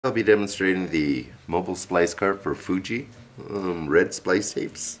I'll be demonstrating the mobile splice cart for Fuji Red splice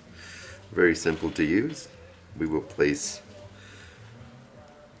tapes. Very simple to use. We will place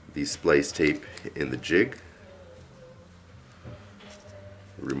the splice tape in the jig,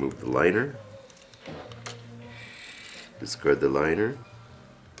 remove the liner, discard the liner.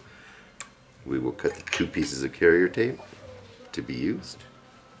 We will cut the 2 pieces of carrier tape to be used.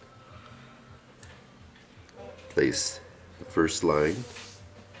 Place the first line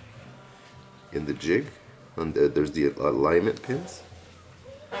in the jig. There's the alignment pins.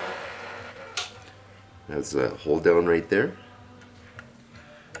 That's a hold down right there.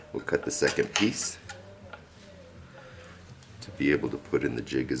 We'll cut the second piece to be able to put in the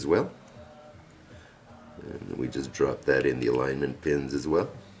jig as well. And we just drop that in the alignment pins as well.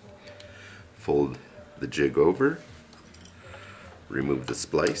 Fold the jig over, remove the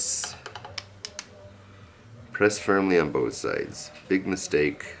splice, press firmly on both sides. Big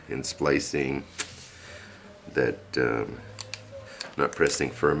mistake in splicing, that not pressing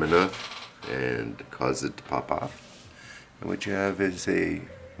firm enough and cause it to pop off. And what you have is a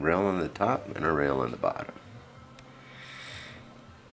rail on the top and a rail on the bottom.